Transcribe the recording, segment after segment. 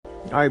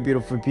All right,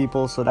 beautiful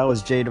people. So that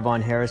was J.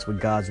 Devon Harris with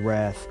God's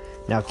Wrath.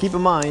 Now, keep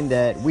in mind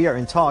that we are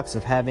in talks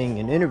of having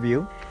an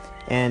interview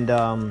and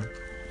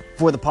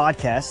for the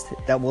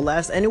podcast that will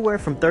last anywhere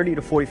from 30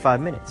 to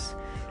 45 minutes.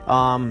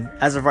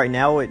 As of right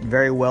now, it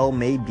very well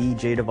may be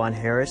J. Devon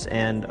Harris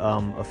and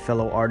a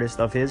fellow artist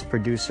of his,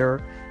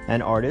 producer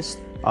and artist,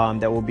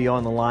 that will be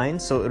on the line.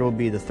 So it'll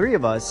be the three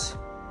of us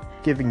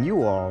giving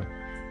you all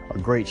a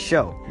great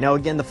show. Now,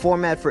 again, the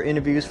format for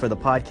interviews for the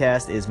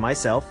podcast is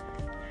myself,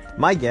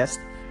 my guest,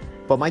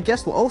 but my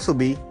guest will also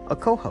be a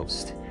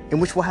co-host, in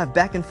which we'll have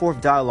back and forth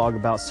dialogue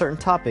about certain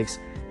topics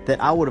that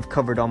I would have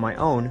covered on my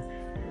own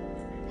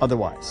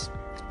otherwise.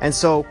 And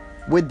so,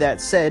 with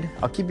that said,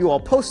 I'll keep you all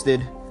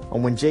posted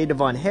on when J.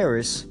 Devon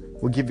Harris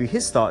will give you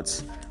his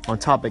thoughts on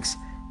topics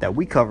that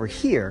we cover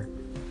here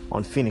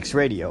on Phoenix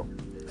Radio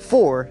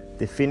for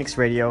the Phoenix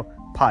Radio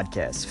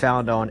podcast,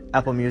 found on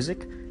Apple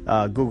Music,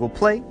 Google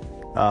Play,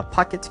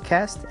 Pocket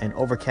Cast, and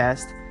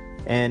Overcast,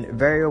 and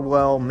very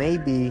well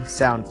maybe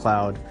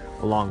SoundCloud,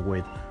 along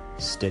with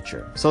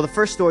Stitcher. So the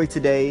first story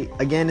today,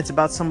 again, it's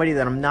about somebody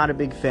that I'm not a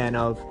big fan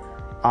of.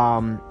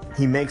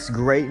 He makes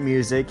great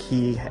music.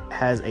 He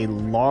has a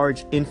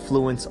large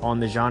influence on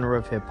the genre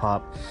of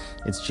hip-hop.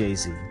 It's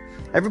Jay-Z.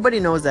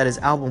 Everybody knows that his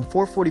album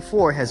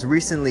 444 has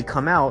recently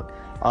come out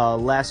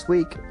last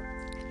week,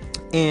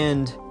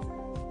 and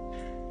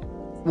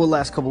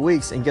last couple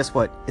weeks, and guess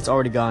what? It's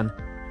already gone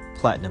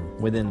platinum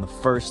within the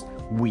first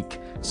week.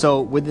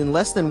 So within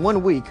less than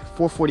 1 week,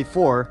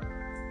 444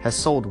 has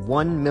sold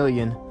 1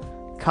 million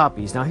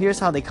copies. Now here's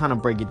how they kind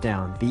of break it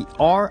down. The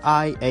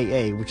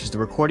RIAA, which is the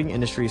Recording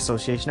Industry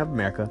Association of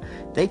America,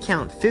 they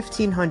count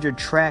 1,500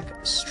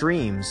 track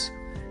streams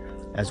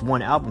as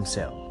one album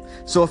sale.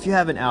 So if you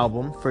have an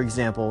album, for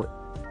example,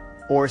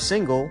 or a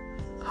single,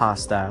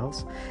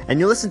 Hostiles, and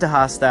you listen to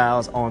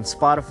Hostiles on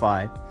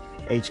Spotify,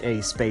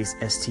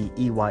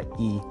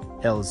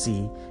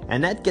 HA_STEYELZ,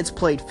 and that gets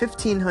played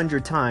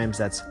 1,500 times,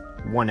 that's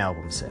one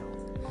album sale.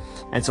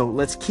 And so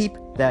let's keep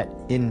that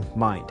in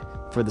mind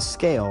for the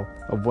scale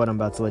of what I'm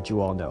about to let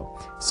you all know.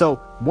 So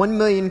 1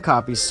 million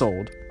copies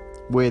sold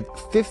with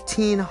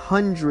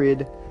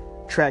 1,500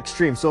 track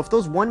streams. So if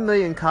those 1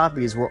 million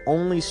copies were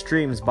only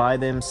streams by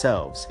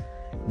themselves,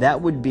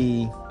 that would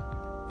be,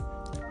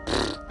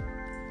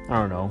 I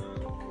don't know,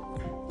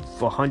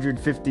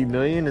 150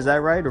 million, is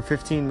that right? Or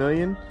 15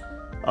 million?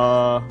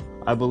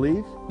 I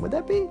believe. Would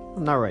that be?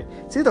 I'm not right.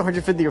 It's either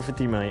 150 or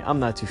 50 million.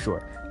 I'm not too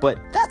sure. But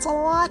that's a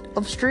lot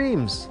of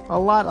streams. A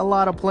lot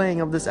of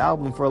playing of this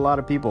album for a lot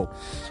of people.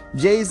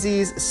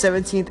 Jay-Z's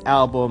 17th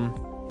album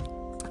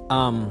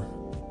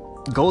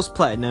goes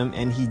platinum,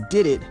 and he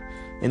did it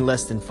in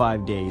less than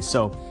 5 days.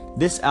 So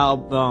this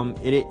album,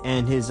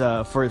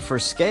 for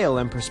scale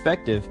and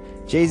perspective,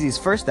 Jay-Z's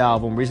first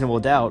album, Reasonable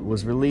Doubt,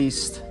 was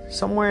released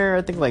somewhere,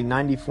 I think like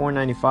 94,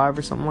 95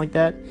 or something like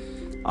that.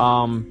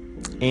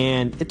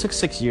 And it took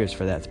 6 years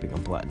for that to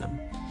become platinum.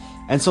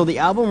 And so the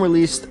album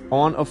released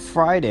on a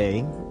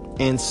Friday,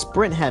 and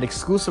Sprint had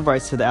exclusive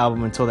rights to the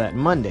album until that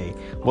Monday.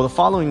 Well, the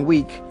following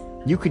week,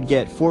 you could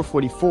get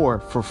 444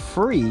 for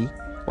free.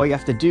 All you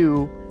have to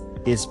do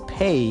is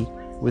pay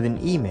with an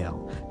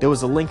email. There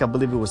was a link, I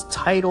believe it was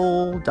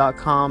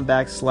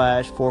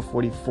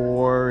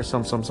tidal.com/444,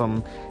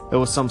 some. There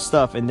was some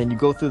stuff, and then you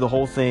go through the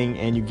whole thing,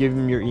 and you give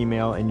them your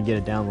email, and you get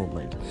a download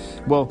link.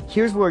 Well,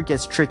 here's where it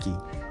gets tricky.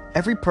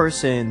 Every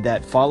person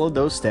that followed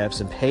those steps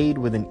and paid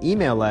with an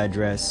email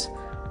address,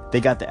 they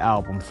got the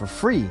album for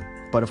free.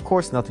 But of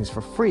course, nothing's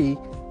for free.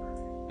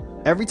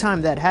 Every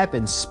time that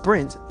happened,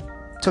 Sprint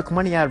took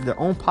money out of their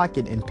own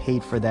pocket and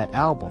paid for that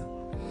album.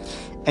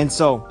 And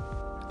so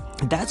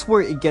that's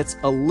where it gets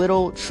a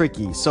little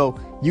tricky. So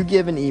you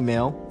give an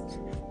email,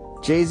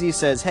 Jay-Z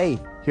says, hey,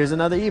 here's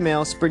another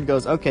email. Sprint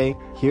goes, okay,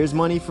 here's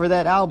money for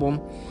that album.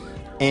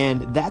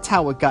 And that's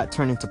how it got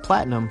turned into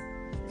platinum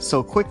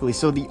so quickly.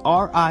 So the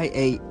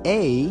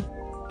RIAA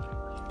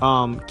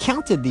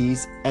counted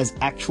these as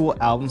actual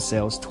album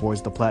sales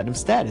towards the platinum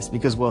status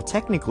because, well,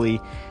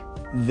 technically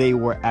they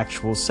were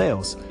actual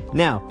sales.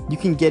 Now you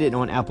can get it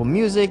on Apple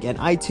Music and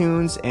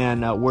iTunes,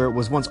 and where it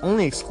was once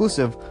only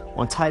exclusive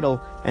on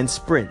Tidal and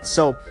Sprint.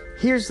 So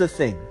here's the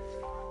thing.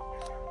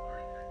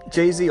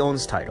 Jay-Z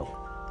owns Tidal.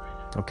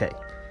 Okay.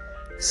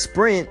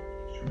 Sprint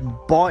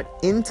bought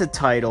into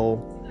Tidal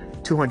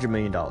 $200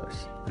 million.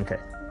 Okay.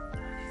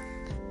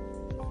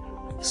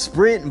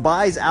 Sprint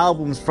buys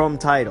albums from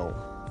Tidal.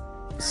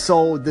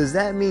 So does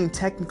that mean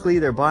technically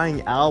they're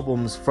buying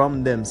albums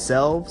from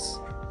themselves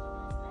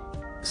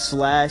 /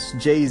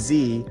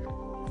 Jay-Z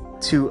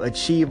to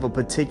achieve a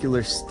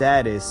particular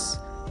status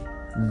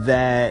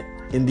that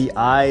in the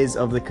eyes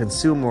of the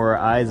consumer or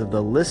eyes of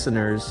the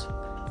listeners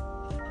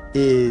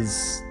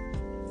is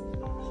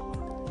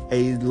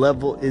a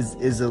level,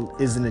 is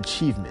an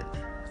achievement?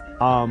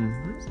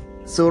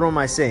 So what am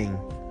I saying?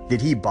 Did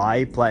he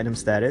buy platinum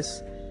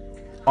status?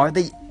 Are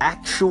they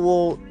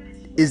actual?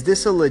 Is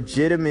this a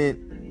legitimate?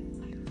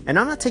 And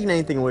I'm not taking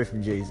anything away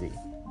from Jay-Z,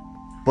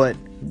 but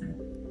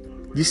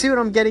you see what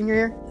I'm getting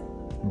here?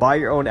 Buy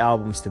your own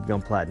albums to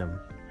become platinum,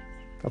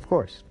 of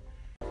course.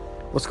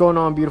 What's going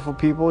on, beautiful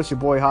people? It's your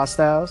boy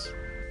Hostiles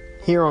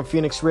here on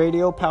Phoenix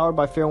Radio, powered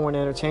by Fair One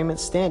Entertainment,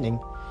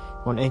 standing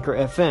on Anchor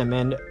FM.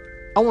 And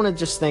I want to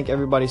just thank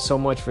everybody so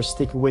much for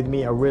sticking with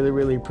me. I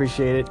really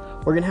appreciate it.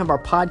 We're going to have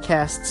our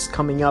podcasts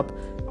coming up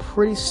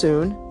pretty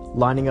soon,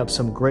 lining up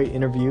some great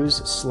interviews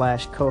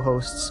 /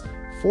 co-hosts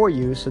for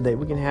you so that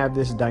we can have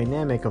this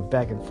dynamic of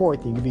back and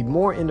forth. You can be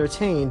more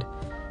entertained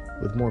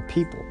with more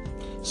people.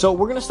 So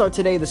we're going to start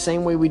today the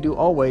same way we do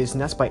always, and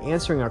that's by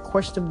answering our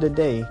question of the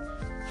day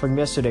from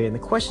yesterday. And the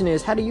question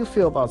is, how do you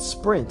feel about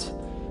Sprint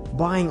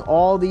buying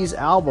all these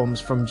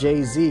albums from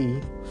Jay-Z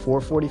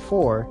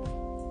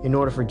 444 in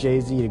order for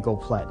Jay-Z to go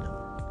platinum?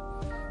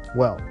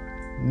 Well,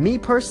 me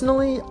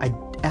personally, I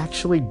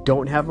actually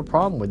don't have a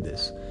problem with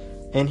this.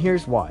 And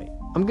here's why.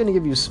 I'm going to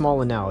give you a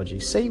small analogy.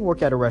 Say you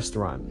work at a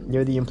restaurant.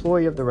 You're the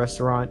employee of the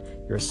restaurant.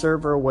 You're a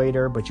server, a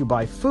waiter, but you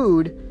buy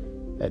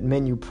food at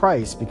menu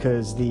price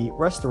because the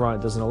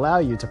restaurant doesn't allow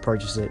you to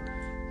purchase it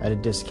at a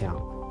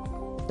discount.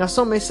 Now,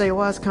 some may say,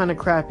 well, that's kind of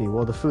crappy.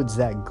 Well, the food's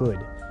that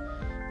good.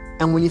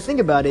 And when you think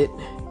about it,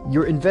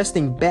 you're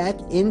investing back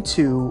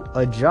into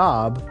a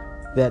job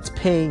that's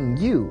paying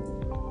you.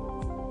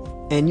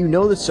 And you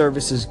know the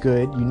service is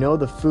good. You know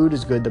the food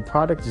is good. The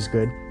product is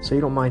good. So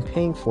you don't mind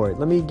paying for it.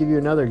 Let me give you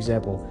another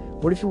example.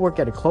 What if you work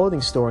at a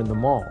clothing store in the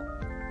mall?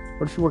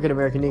 What if you work at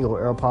American Eagle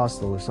or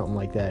Aeropostale or something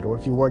like that? Or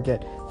if you work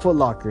at Foot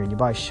Locker and you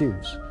buy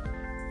shoes.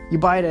 You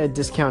buy it at a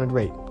discounted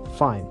rate.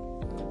 Fine.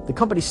 The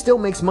company still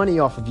makes money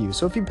off of you.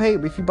 So if you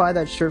buy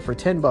that shirt for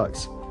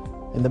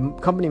 $10 and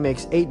the company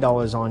makes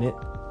 $8 on it,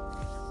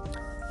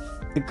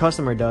 the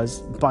customer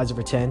buys it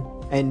for 10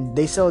 and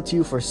they sell it to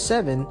you for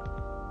 7,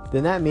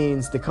 then that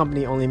means the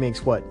company only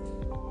makes what?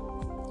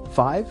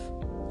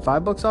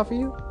 $5 bucks off of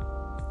you?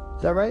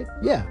 Is that right?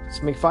 Yeah,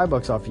 let's make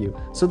 $5 off of you.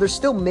 So they're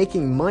still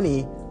making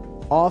money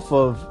off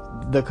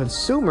of the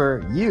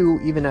consumer, you,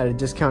 even at a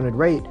discounted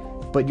rate,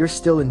 but you're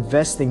still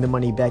investing the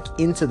money back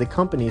into the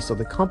company so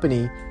the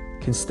company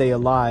can stay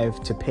alive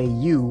to pay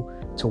you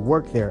to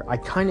work there. I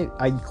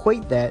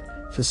equate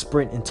that to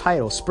Sprint and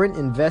Tidal. Sprint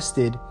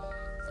invested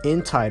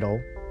in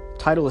Tidal.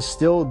 Tidal is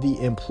still the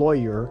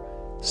employer.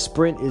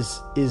 Sprint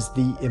is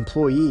the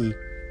employee.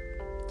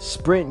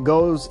 Sprint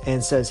goes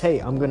and says, hey,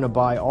 I'm going to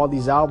buy all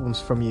these albums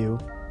from you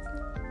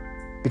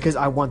because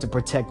I want to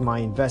protect my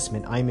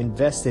investment. I'm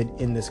invested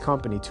in this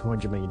company.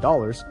 $200 million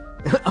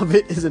of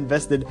it is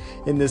invested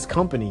in this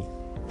company.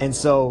 And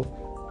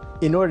so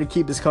in order to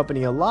keep this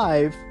company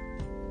alive,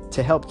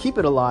 to help keep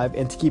it alive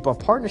and to keep our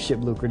partnership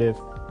lucrative,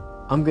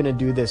 I'm going to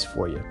do this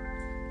for you.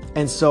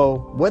 And so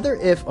whether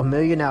if 1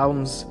 million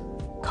albums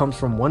comes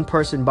from one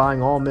person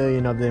buying all 1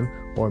 million of them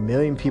or 1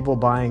 million people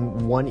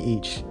buying one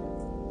each,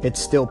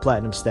 it's still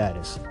platinum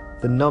status.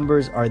 The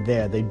numbers are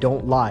there. They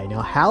don't lie.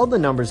 Now, how the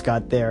numbers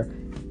got there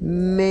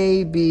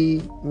may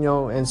be,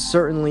 and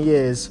certainly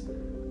is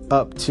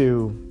up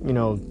to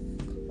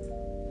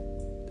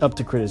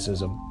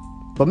criticism.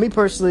 But me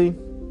personally,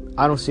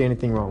 I don't see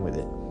anything wrong with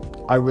it.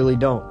 I really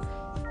don't.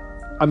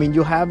 I mean,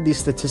 you'll have these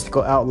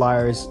statistical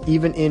outliers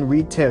even in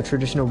retail,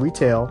 traditional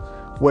retail,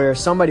 where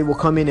somebody will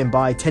come in and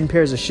buy 10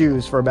 pairs of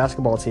shoes for a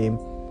basketball team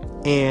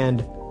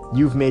and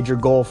you've made your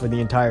goal for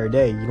the entire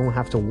day. You don't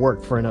have to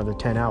work for another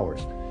 10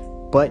 hours,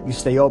 but you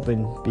stay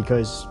open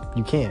because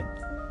you can.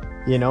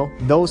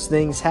 Those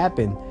things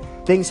happen.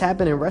 Things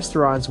happen in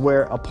restaurants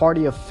where a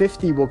party of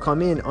 50 will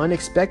come in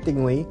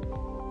unexpectedly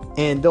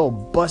and they'll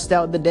bust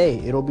out the day.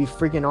 It'll be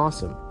freaking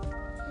awesome.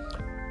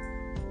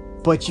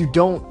 But you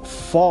don't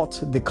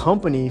fault the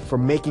company for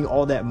making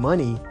all that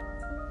money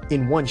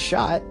in one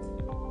shot.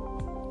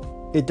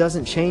 It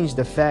doesn't change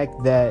the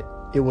fact that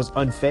it was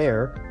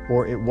unfair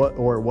or it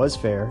was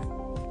fair,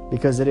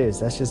 because it is.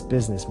 That's just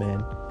business,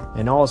 man.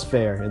 And all's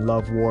fair in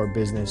love, war,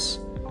 business,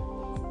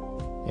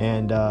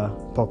 and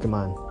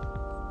Pokemon.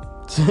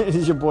 It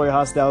is your boy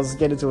Hostile. Let's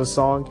get into a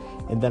song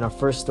and then our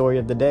first story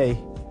of the day.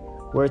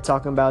 We're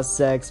talking about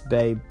sex,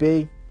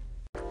 baby.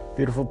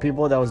 Beautiful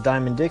people, that was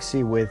Diamond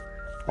Dixie with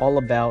All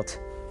About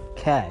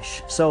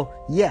Cash. So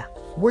yeah,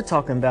 we're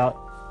talking about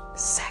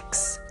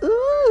sex.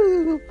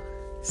 Ooh,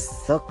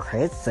 so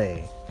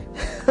crazy.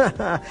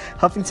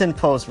 Huffington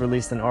Post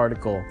released an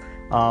article.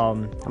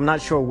 I'm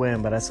not sure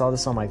when, but I saw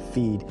this on my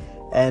feed,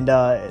 and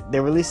they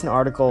released an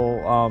article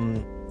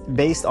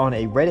based on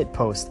a Reddit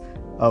post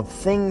of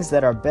things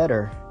that are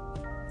better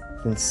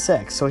than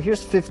sex. So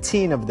here's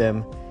 15 of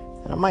them,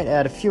 and I might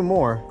add a few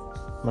more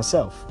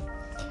myself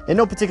in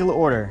no particular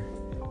order.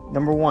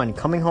 Number 1,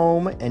 coming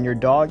home and your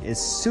dog is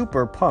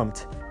super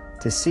pumped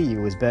to see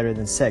you is better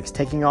than sex.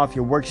 Taking off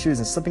your work shoes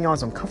and slipping on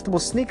some comfortable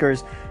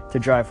sneakers to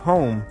drive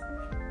home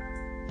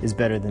is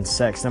better than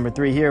sex. Number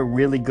 3 here,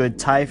 really good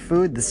Thai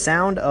food. The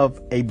sound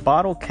of a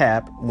bottle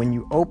cap when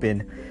you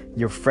open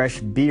your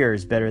fresh beer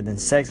is better than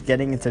sex.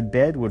 Getting into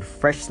bed with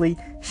freshly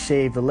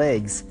shaved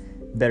legs,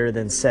 better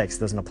than sex.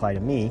 Doesn't apply to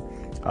me.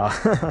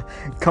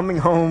 Coming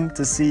home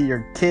to see your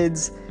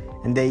kids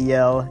and they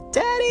yell,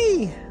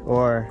 "Daddy!"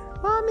 or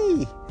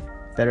 "Mommy!"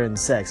 better than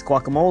sex.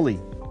 Guacamole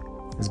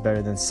is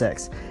better than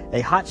sex.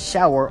 A hot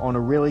shower on a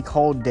really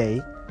cold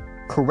day,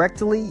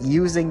 correctly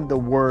using the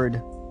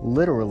word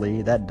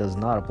literally, that does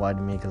not apply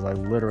to me because I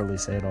literally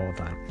say it all the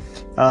time.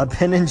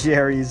 Ben &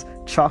 Jerry's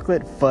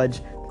chocolate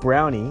fudge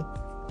brownie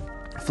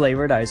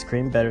flavored ice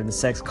cream, better than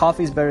sex.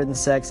 Coffee is better than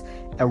sex.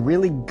 A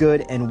really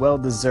good and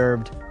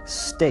well-deserved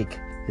steak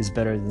is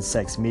better than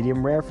sex.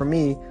 Medium rare for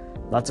me.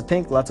 Lots of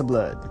pink, lots of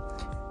blood.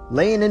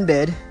 Laying in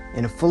bed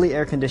in a fully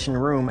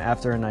air-conditioned room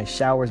after a nice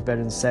shower is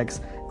better than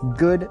sex.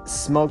 Good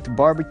smoked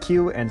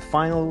barbecue. And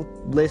final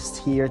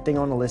thing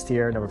on the list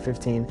here, number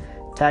 15,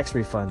 tax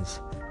refunds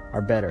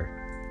are better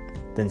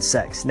than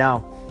sex. Now,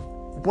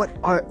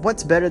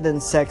 what's better than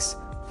sex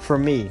for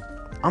me?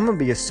 I'm gonna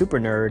be a super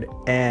nerd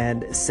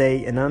and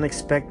say an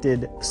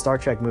unexpected Star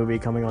Trek movie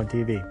coming on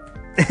TV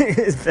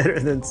is better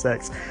than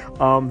sex.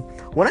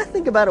 When I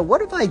think about it,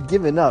 what have I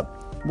given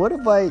up? What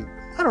have I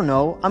don't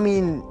know. I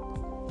mean,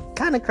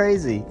 kind of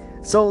crazy.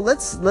 So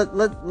let's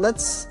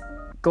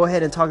go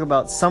ahead and talk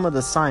about some of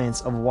the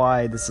science of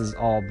why this is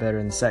all better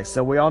than sex.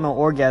 So we all know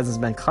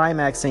orgasms been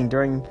climaxing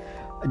during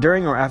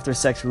or after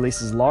sex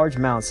releases large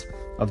amounts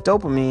of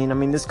dopamine. I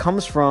mean, this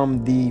comes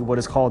from what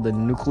is called the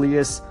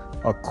nucleus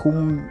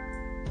accumbens.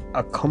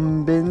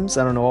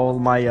 I don't know, all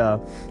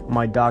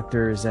my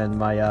doctors and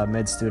my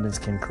med students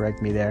can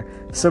correct me there.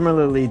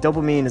 Similarly,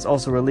 dopamine is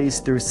also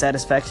released through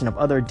satisfaction of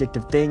other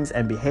addictive things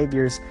and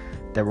behaviors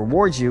that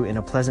reward you in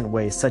a pleasant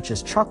way, such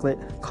as chocolate,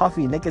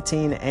 coffee,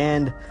 nicotine,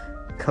 and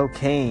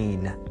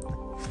cocaine.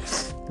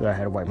 I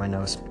had to wipe my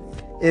nose.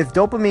 If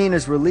dopamine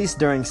is released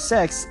during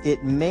sex,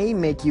 it may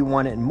make you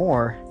want it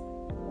more,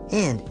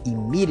 and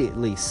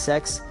immediately.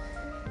 Sex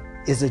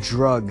is a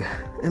drug.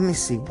 Let me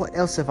see, what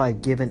else have I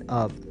given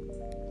up?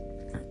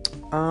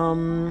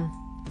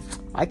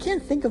 I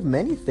can't think of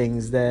many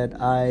things that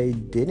I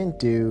didn't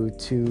do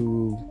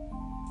to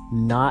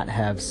not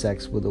have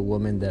sex with a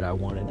woman that I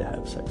wanted to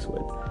have sex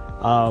with.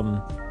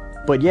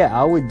 But yeah,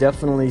 I would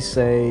definitely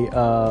say,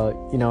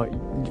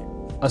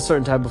 a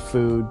certain type of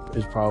food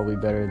is probably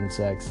better than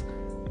sex.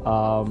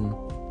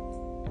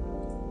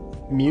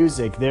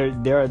 Music,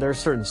 there are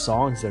certain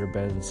songs that are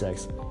better than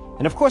sex.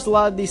 And of course, a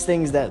lot of these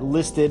things that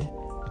listed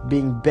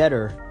being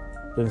better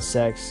than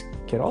sex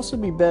can also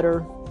be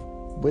better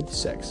with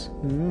sex.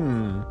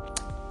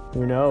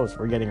 Who knows?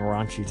 We're getting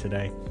raunchy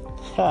today.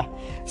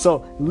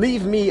 So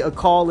leave me a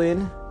call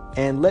in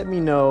and let me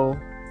know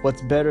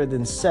what's better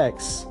than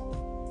sex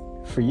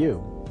for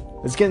you.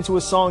 Let's get into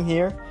a song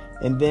here,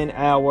 and then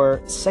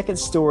our second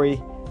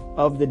story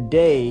of the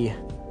day.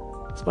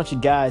 It's a bunch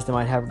of guys that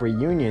might have a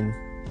reunion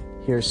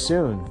here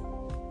soon.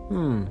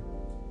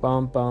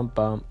 Bum bum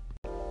bum.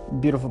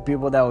 Beautiful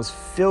people, that was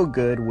Feel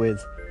Good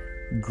with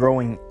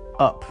Growing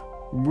Up.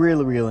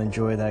 Really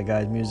enjoy that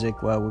guy's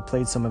music. Well, we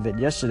played some of it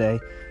yesterday,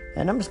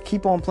 and I'm just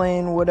keep on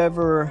playing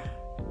whatever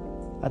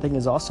I think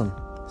is awesome,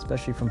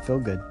 especially from Feel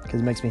Good,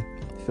 because it makes me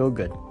feel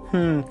good.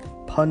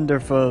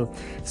 Wonderful.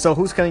 So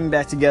who's coming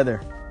back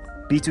together?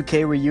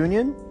 B2K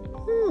reunion?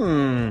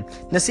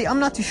 Now see, I'm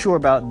not too sure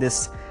about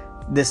this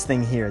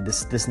thing here,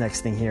 this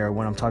next thing here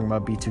when I'm talking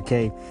about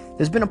B2K.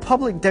 There's been a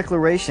public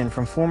declaration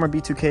from former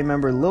B2K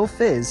member Lil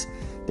Fizz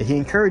that he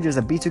encourages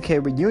a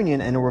B2K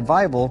reunion and a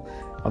revival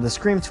of the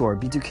Scream Tour.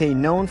 B2K,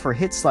 known for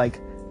hits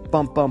like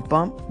Bump Bump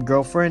Bump,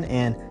 Girlfriend,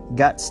 and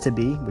Gots to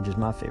Be, which is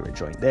my favorite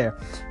joint there.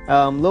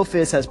 Lil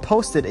Fizz has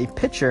posted a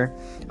picture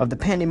of the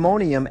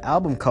Pandemonium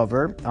album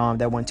cover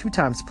that went 2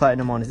 times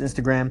platinum on his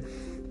Instagram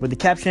with the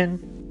caption,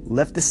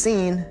 "Left the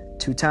scene,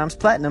 2 times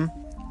platinum,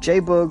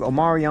 J-Boog,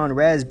 Omarion,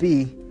 Raz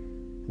B.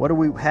 What are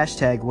we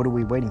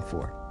waiting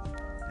for?"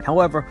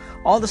 However,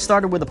 all this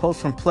started with a post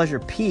from Pleasure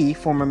P,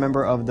 former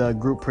member of the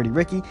group Pretty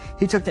Ricky.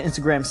 He took to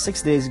Instagram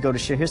 6 days ago to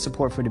share his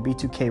support for the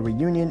B2K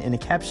reunion in a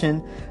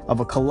caption of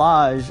a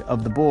collage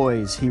of the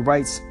boys. He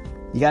writes,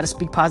 "You gotta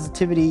speak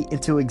positivity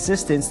into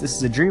existence. This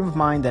is a dream of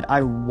mine that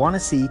I want to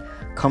see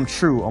come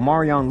true.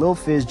 Omarion, Lil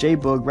Fizz,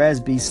 J-Boog,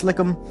 Raz B,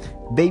 Slickum,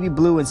 Baby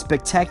Blue, and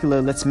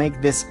Spectacular. Let's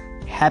make this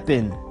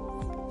happen."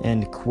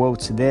 End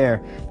quote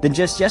there. Then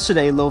just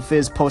yesterday, Lil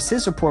Fizz posted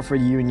his support for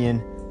the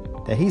union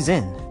that he's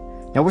in.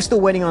 Now, we're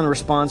still waiting on a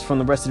response from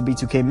the rest of the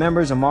B2K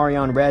members,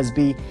 Omarion, Raz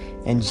B,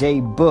 and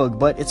J-Boog,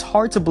 but it's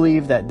hard to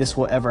believe that this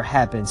will ever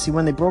happen. See,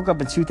 when they broke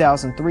up in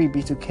 2003,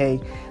 B2K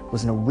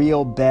was in a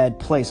real bad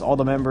place. All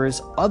the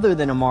members, other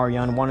than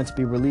Omarion, wanted to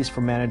be released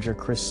from manager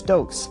Chris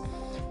Stokes.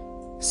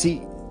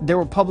 See, there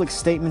were public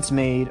statements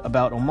made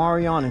about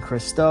Omarion and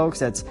Chris Stokes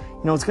that's,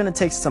 it's going to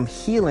take some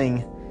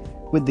healing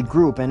with the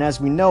group. And as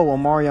we know,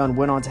 Omarion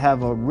went on to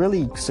have a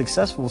really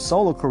successful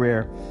solo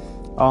career.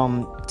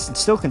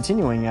 Still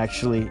continuing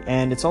actually,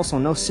 and it's also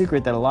no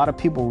secret that a lot of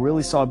people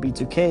really saw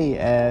B2K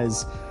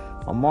as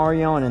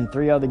Omarion and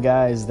 3 other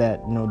guys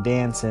that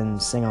dance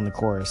and sing on the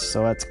chorus.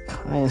 So that's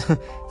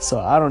so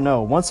I don't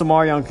know. Once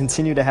Omarion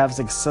continued to have a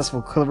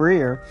successful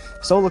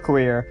solo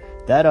career,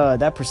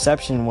 that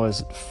perception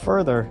was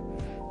further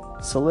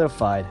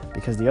solidified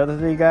because the other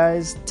 3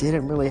 guys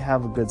didn't really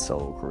have a good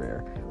solo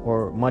career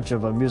or much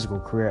of a musical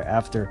career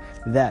after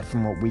that,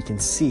 from what we can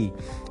see.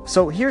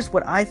 So here's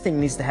what I think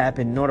needs to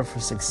happen in order for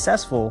a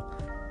successful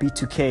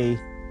B2K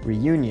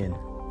reunion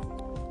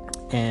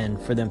and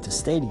for them to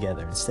stay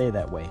together and stay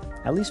that way,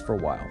 at least for a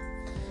while.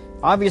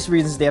 obvious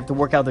reasons, they have to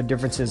work out their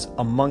differences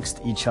amongst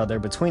each other,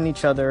 between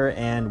each other,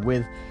 and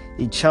with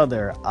each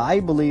other. I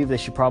believe they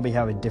should probably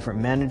have a different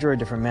manager, a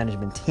different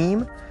management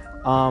team.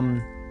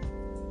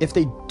 If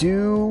they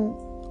do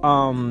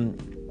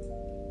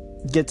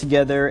get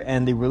together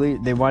and they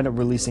wind up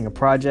releasing a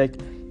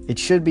project, it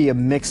should be a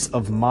mix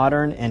of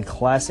modern and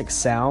classic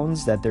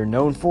sounds that they're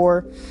known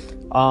for.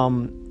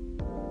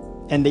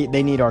 And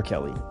they need R.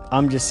 Kelly.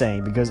 I'm just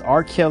saying, because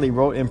R. Kelly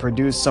wrote and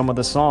produced some of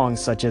the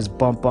songs such as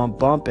Bump Bump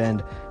Bump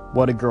and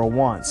What a Girl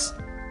Wants.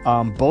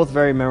 Both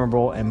very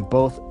memorable and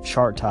both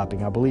chart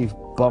topping. I believe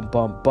Bump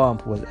Bump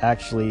Bump was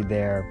actually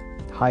their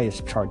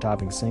highest chart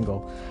topping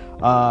single.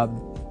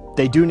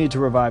 They do need to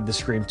revive the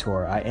Scream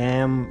tour. I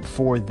am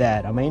for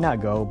that. I may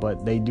not go,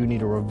 but they do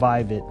need to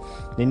revive it.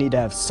 They need to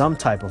have some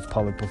type of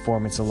public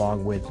performance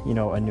along with,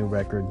 a new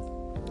record.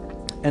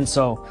 And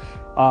so,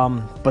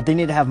 but they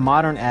need to have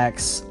modern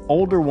acts,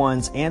 older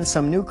ones, and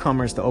some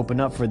newcomers to open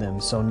up for them.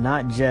 So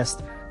not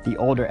just the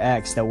older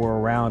acts that were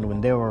around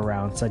when they were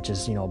around, such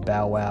as,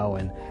 Bow Wow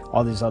and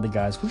all these other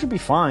guys, which would be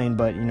fine,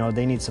 but,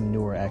 they need some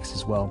newer acts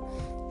as well.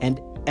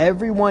 And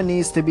everyone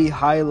needs to be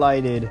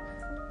highlighted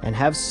and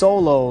have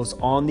solos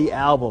on the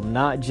album,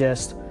 not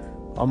just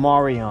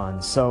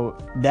Omarion. So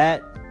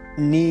that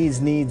needs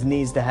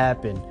to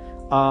happen.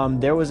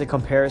 There was a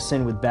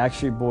comparison with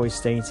Backstreet Boys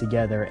staying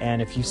together,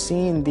 and if you've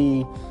seen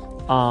the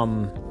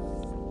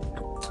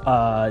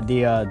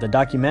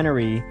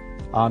documentary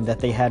that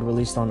they had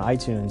released on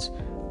iTunes,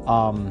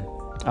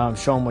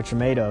 showing what you're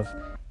made of,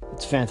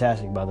 it's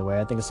fantastic, by the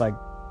way. I think it's like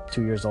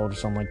 2 years old or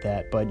something like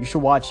that, but you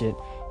should watch it.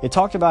 It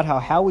talked about how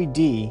Howie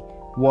D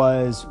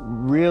was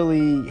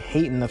really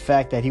hating the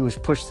fact that he was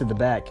pushed to the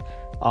back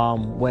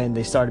when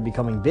they started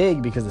becoming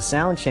big, because the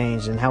sound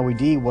changed and Howie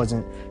D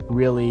wasn't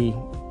really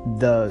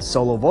the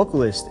solo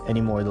vocalist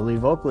anymore, the lead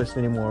vocalist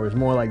anymore. It was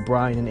more like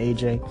Brian and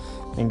AJ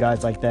and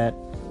guys like that.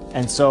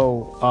 And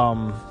so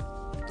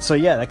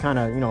yeah, that kind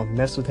of,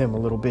 messed with him a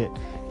little bit.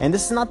 And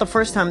this is not the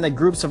first time that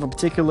groups of a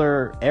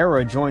particular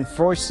era join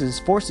forces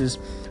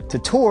to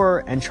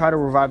tour and try to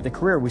revive their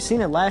career. We've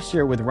seen it last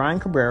year with Ryan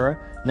Cabrera,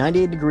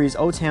 98 Degrees,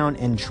 O-Town,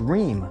 and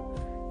Dream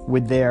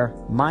with their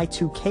My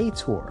 2K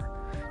tour.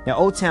 Now,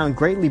 O-Town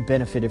greatly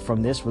benefited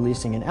from this,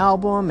 releasing an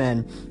album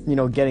and,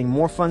 getting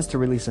more funds to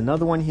release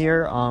another one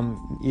here,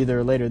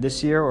 either later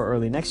this year or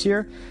early next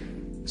year.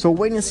 So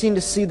we're waiting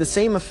to see the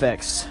same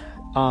effects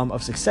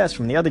of success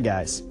from the other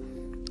guys.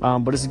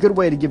 But it's a good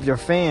way to give your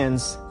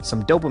fans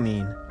some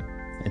dopamine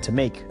and to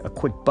make a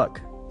quick buck.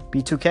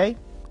 B2K,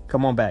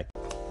 come on back.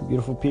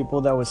 Beautiful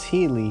people, that was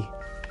Healy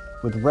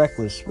with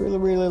Reckless.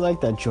 Really like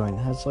that joint.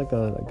 It has like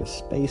a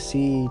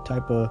spacey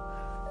type of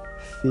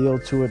feel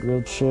to it,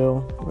 real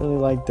chill. Really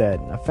like that.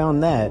 I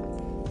found that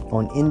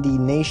on Indie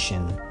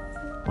Nation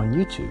on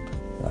YouTube.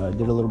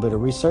 Did a little bit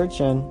of research,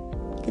 and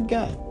good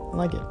guy. I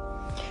like it.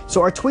 So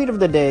our tweet of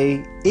the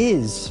day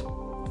is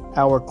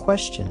our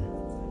question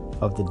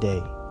of the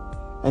day.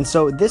 And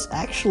so this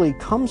actually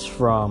comes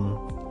from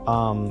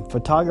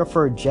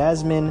photographer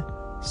Jasmine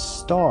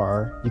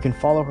Star. You can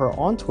follow her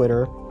on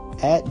Twitter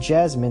at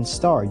Jasmine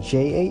Star,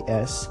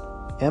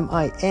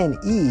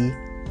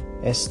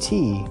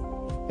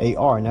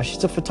 JasmineStar. Now,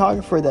 she's a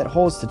photographer that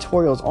holds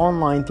tutorials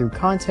online through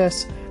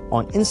contests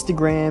on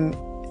Instagram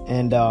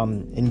and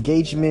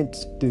engagement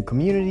through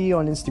community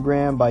on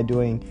Instagram by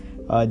doing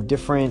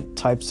different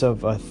types of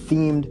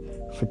themed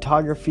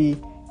photography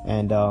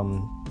and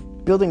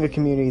building a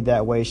community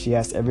that way. She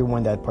asks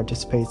everyone that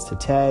participates to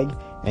tag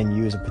and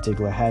use a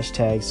particular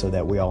hashtag so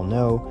that we all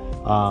know.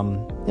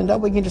 And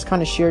that way you can just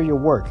kind of share your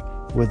work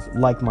with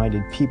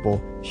like-minded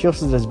people. She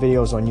also does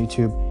videos on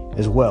YouTube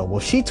as well. Well,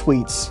 she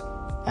tweets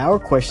our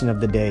question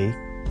of the day.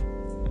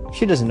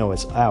 She doesn't know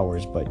it's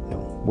ours, but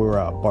we're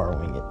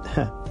borrowing it.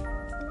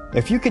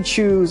 If you could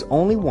choose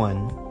only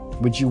one,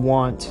 would you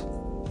want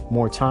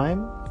more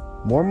time,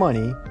 more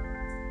money,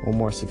 or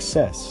more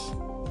success?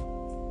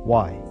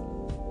 Why?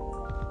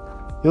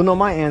 You'll know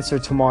my answer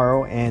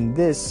tomorrow, and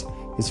this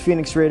is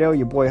Phoenix Radio.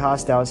 Your boy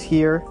Hostiles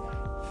here.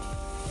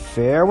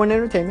 Fair One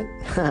Entertainment.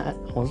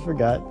 Almost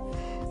forgot.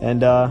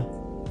 And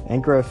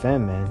Anchor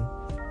FM, man.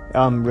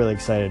 I'm really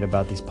excited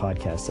about these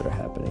podcasts that are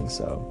happening.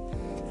 So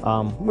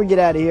we'll get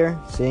out of here,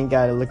 so you ain't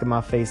got to look at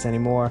my face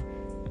anymore.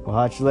 We'll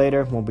hot you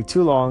later. Won't be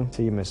too long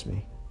till you miss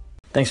me.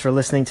 Thanks for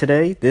listening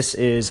today. This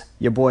is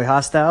your boy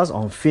Hostiles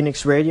on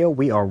Phoenix Radio.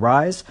 We are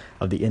Rise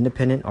of the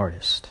Independent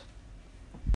Artist.